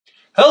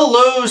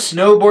Hello,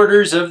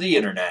 snowboarders of the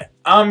internet.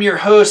 I'm your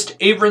host,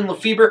 Avran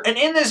LeFeber, and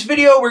in this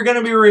video we're going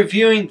to be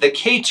reviewing the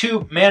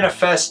K2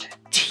 Manifest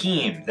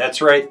Team.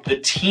 That's right, the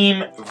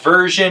Team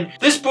version.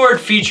 This board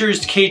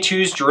features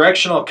K2's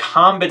directional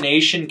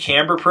combination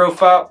camber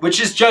profile, which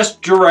is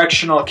just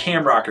directional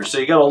cam rocker. So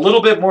you got a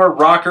little bit more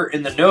rocker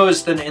in the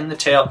nose than in the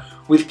tail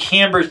with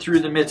camber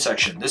through the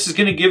midsection. This is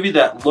going to give you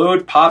that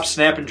load, pop,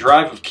 snap, and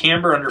drive of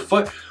camber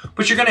underfoot,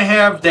 but you're going to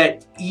have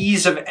that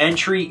ease of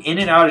entry in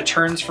and out of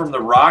turns from the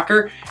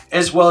rocker,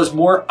 as well as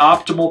more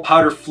optimal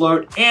powder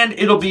float, and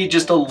it'll be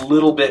just a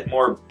little bit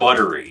more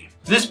buttery.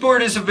 This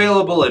board is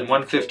available in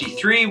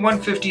 153,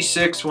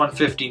 156,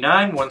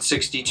 159,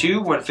 162,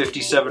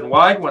 157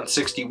 wide,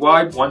 160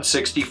 wide,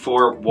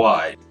 164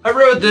 wide. I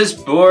rode this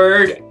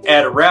board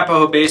at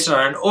Arapahoe Basin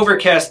on an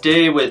overcast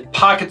day with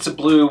pockets of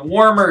blue,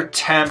 warmer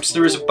temps.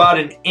 There was about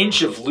an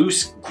inch of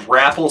loose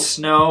grapple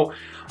snow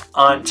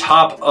on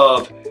top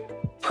of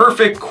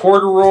perfect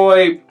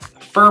corduroy,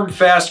 firm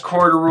fast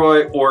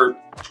corduroy, or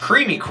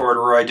creamy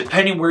corduroy,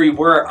 depending where you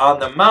were on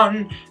the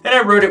mountain, and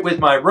I rode it with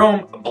my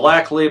Rome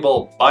Black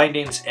Label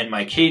bindings and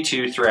my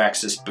K2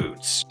 Thraxis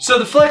boots. So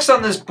the flex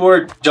on this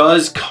board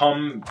does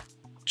come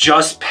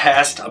just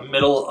past a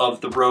middle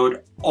of the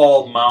road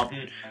all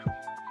mountain,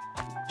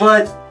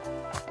 but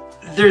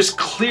there's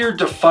clear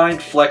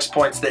defined flex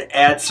points that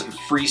add some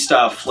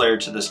freestyle flair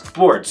to this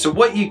board. So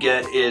what you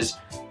get is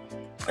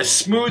a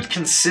smooth,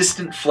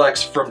 consistent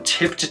flex from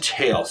tip to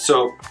tail.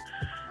 So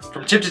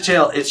from tip to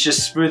tail, it's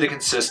just smooth and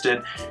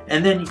consistent.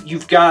 And then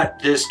you've got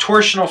this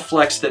torsional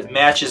flex that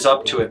matches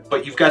up to it,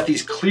 but you've got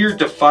these clear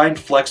defined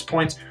flex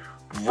points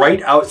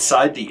right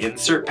outside the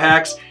insert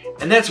packs.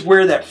 And that's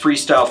where that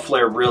freestyle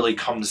flair really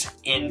comes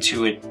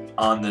into it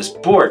on this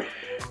board.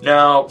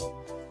 Now,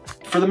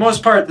 for the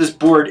most part, this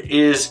board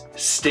is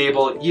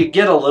stable. You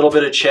get a little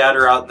bit of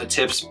chatter out in the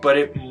tips, but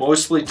it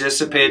mostly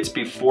dissipates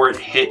before it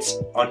hits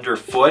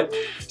underfoot.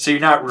 So you're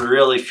not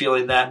really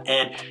feeling that.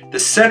 And the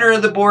center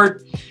of the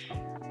board,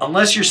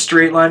 unless you're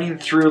straight lining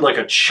through like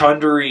a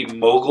chundery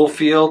mogul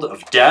field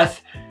of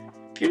death,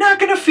 you're not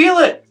gonna feel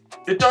it.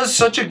 It does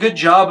such a good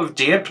job of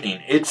dampening.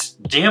 It's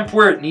damp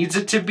where it needs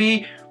it to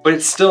be, but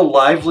it's still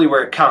lively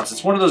where it counts.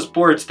 It's one of those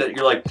boards that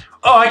you're like,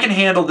 oh, I can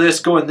handle this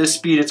going this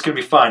speed, it's gonna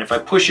be fine. If I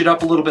push it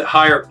up a little bit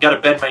higher, gotta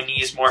bend my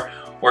knees more,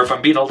 or if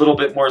I'm being a little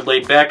bit more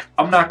laid back,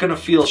 I'm not gonna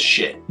feel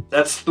shit.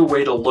 That's the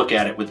way to look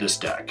at it with this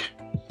deck.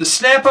 The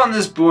snap on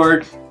this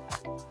board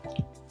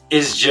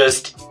is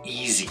just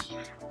easy.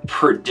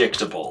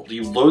 Predictable.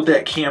 You load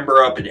that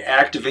camber up, it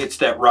activates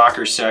that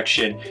rocker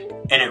section,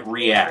 and it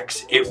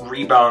reacts. It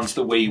rebounds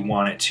the way you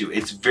want it to.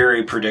 It's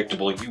very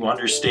predictable. You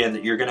understand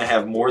that you're going to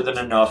have more than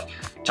enough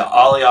to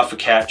ollie off a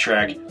cat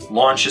track,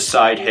 launch a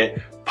side hit,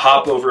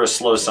 pop over a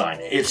slow sign.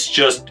 It's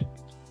just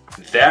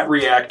that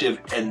reactive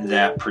and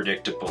that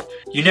predictable.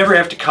 You never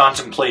have to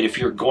contemplate if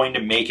you're going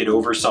to make it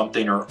over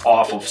something or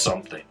off of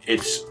something.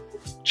 It's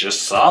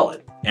just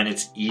solid and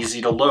it's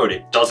easy to load.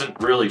 It doesn't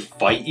really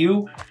fight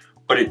you,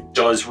 but it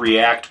does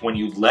react when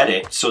you let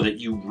it so that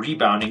you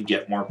rebound and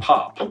get more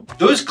pop.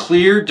 Those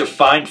clear,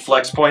 defined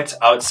flex points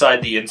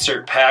outside the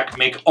insert pack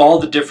make all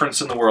the difference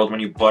in the world when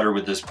you butter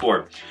with this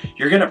board.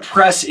 You're gonna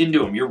press into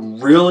them. You're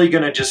really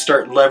gonna just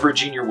start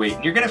leveraging your weight,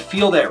 and you're gonna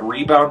feel that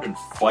rebound and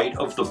fight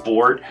of the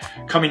board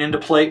coming into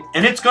play,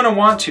 and it's gonna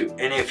want to.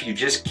 And if you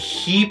just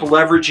keep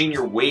leveraging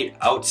your weight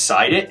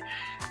outside it,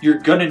 you're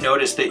gonna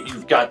notice that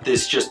you've got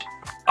this just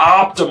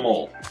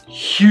optimal,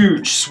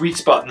 huge sweet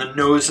spot in the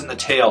nose and the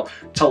tail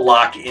to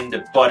lock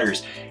into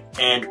butters.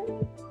 And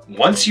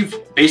once you've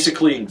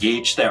basically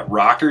engaged that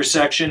rocker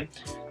section,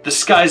 the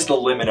sky's the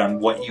limit on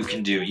what you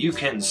can do. You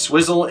can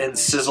swizzle and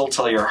sizzle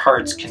till your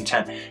heart's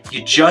content.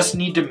 You just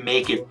need to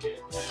make it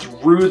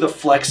through the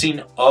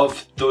flexing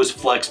of those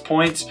flex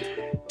points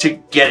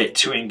to get it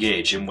to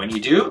engage. And when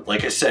you do,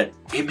 like I said,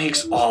 it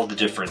makes all the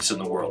difference in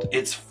the world.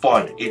 It's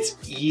fun, it's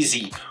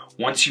easy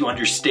once you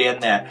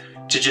understand that,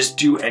 to just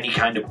do any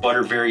kind of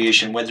butter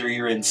variation, whether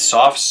you're in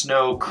soft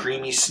snow,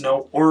 creamy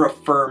snow, or a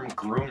firm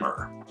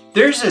groomer.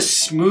 There's a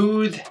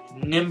smooth,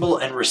 nimble,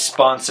 and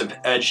responsive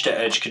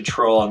edge-to-edge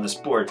control on this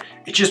board.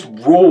 It just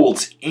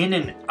rolls in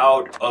and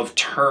out of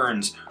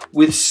turns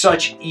with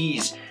such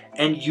ease.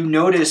 And you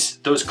notice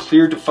those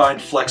clear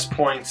defined flex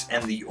points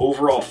and the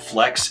overall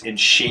flex and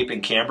shape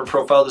and camber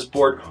profile of this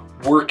board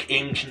work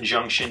in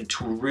conjunction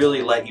to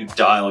really let you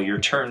dial your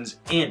turns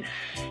in.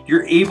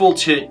 You're able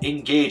to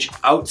engage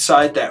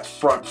outside that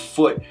front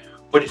foot,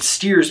 but it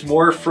steers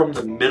more from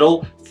the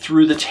middle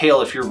through the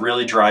tail if you're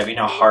really driving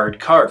a hard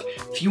carve.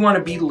 If you want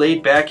to be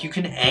laid back, you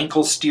can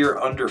ankle steer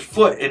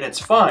underfoot and it's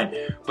fine.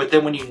 But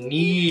then when you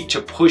need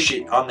to push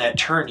it on that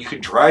turn, you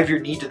can drive your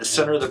knee to the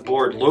center of the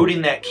board,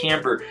 loading that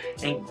camber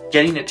and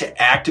getting it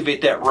to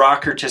activate that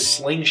rocker to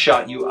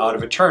slingshot you out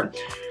of a turn.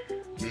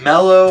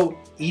 Mellow,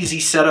 easy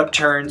setup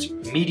turns,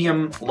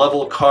 medium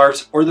level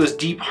carves, or those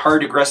deep,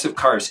 hard, aggressive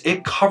carves.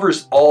 It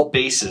covers all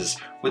bases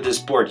with this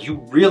board.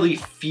 You really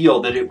feel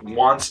that it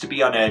wants to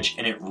be on edge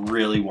and it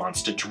really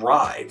wants to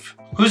drive.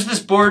 Who's this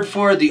board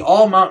for? The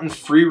all-mountain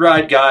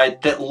freeride guy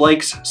that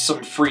likes some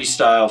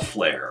freestyle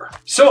flair.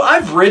 So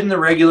I've ridden the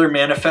regular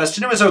Manifest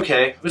and it was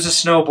okay. It was a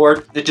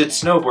snowboard that did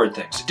snowboard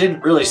things. It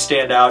didn't really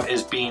stand out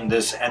as being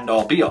this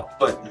end-all be-all,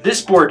 but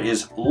this board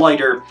is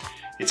lighter.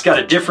 It's got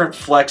a different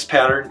flex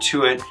pattern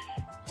to it,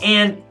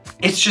 and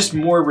it's just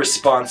more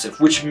responsive,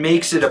 which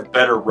makes it a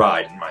better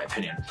ride in my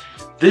opinion.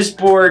 This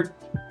board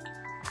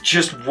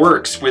just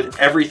works with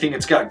everything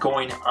it's got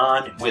going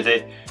on with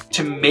it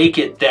to make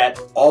it that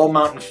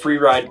all-mountain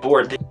freeride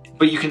board,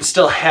 but you can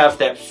still have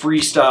that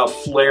freestyle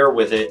flair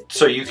with it,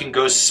 so you can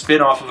go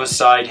spin off of a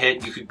side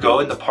hit, you could go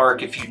in the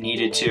park if you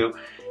needed to.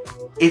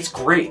 It's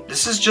great.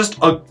 This is just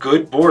a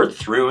good board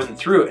through and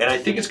through, and I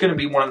think it's going to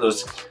be one of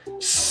those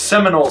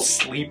seminal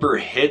sleeper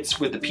hits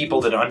with the people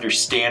that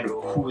understand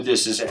who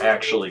this is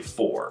actually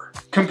for.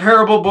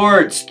 Comparable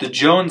boards: the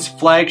Jones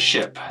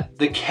Flagship,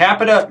 the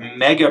Capita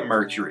Mega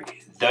Mercury,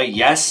 the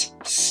Yes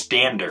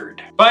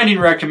Standard. Binding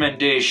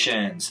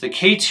recommendations: the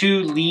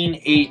K2 Lean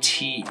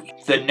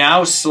AT, the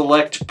Now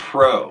Select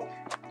Pro,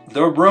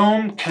 the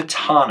Rome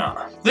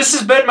Katana. This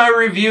has been my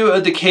review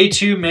of the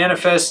K2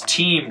 Manifest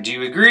Team. Do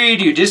you agree?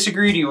 Do you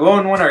disagree? Do you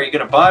own one? Are you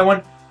going to buy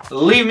one?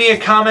 Leave me a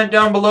comment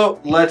down below.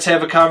 Let's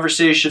have a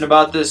conversation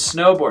about this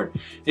snowboard.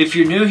 If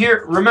you're new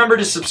here, remember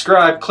to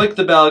subscribe, click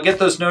the bell, get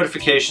those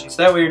notifications.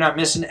 That way you're not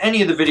missing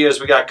any of the videos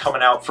we got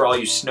coming out for all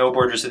you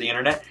snowboarders of the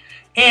internet.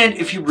 And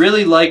if you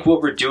really like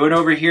what we're doing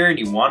over here and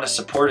you want to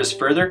support us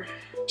further,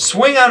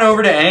 swing on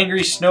over to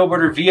Angry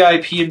Snowboarder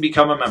VIP and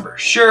become a member.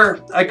 Sure,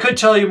 I could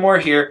tell you more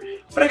here,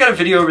 but I got a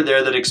video over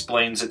there that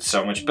explains it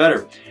so much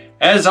better.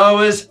 As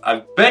always,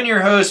 I've been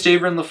your host,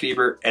 Avran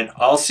LeFeber, and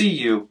I'll see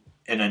you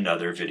in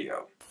another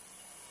video.